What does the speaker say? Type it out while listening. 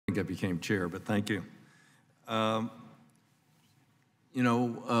I became chair, but thank you.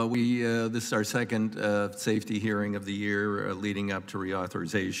 This is our second safety hearing of the year leading up to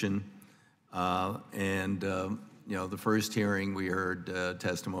reauthorization. The first hearing we heard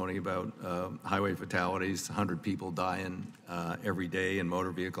testimony about highway fatalities. 100 people dying every day in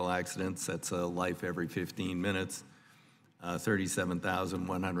motor vehicle accidents. That's a life every 15 minutes.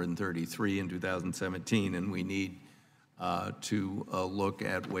 37,133 in 2017, and we need to look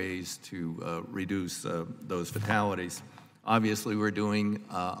at ways to reduce those fatalities. Obviously, we're doing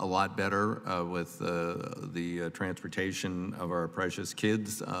a lot better with the transportation of our precious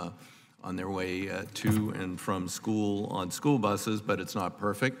kids on their way to and from school on school buses, but it's not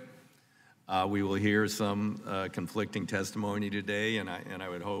perfect. We will hear some conflicting testimony today, and I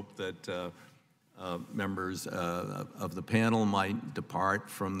would hope that members of the panel might depart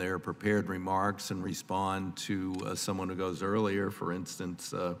from their prepared remarks and respond to someone who goes earlier. For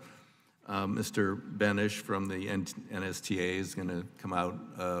instance, Mr. Benish from the NSTA is going to come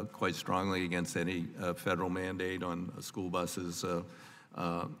out quite strongly against any federal mandate on school buses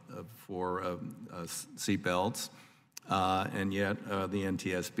for seatbelts. And yet the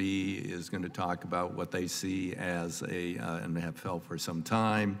NTSB is going to talk about what they see as and have felt for some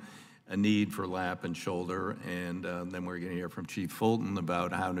time, a need for lap and shoulder. And then we're going to hear from Chief Fulton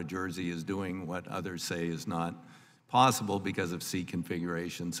about how New Jersey is doing what others say is not possible because of seat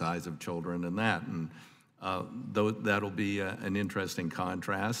configuration, size of children, and that. And that'll be an interesting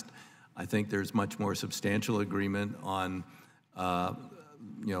contrast. I think there's much more substantial agreement on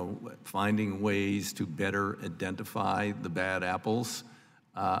finding ways to better identify the bad apples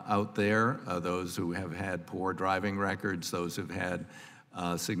out there, those who have had poor driving records, those who've had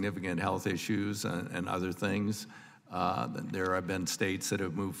significant health issues and other things. There have been states that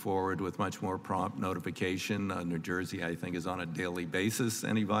have moved forward with much more prompt notification. New Jersey, I think, is on a daily basis,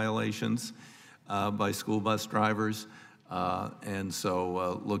 any violations by school bus drivers. And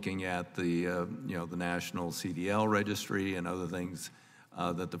so looking at the national CDL registry and other things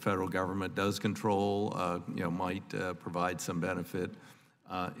that the federal government does control, might provide some benefit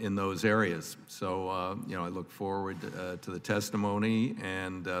in those areas. So, I look forward to the testimony,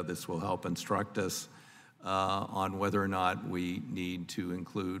 and this will help instruct us on whether or not we need to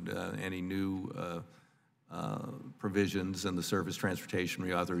include any new provisions in the Surface Transportation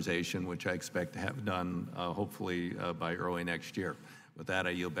Reauthorization, which I expect to have done hopefully by early next year. With that, I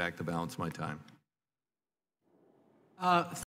yield back the balance of my time.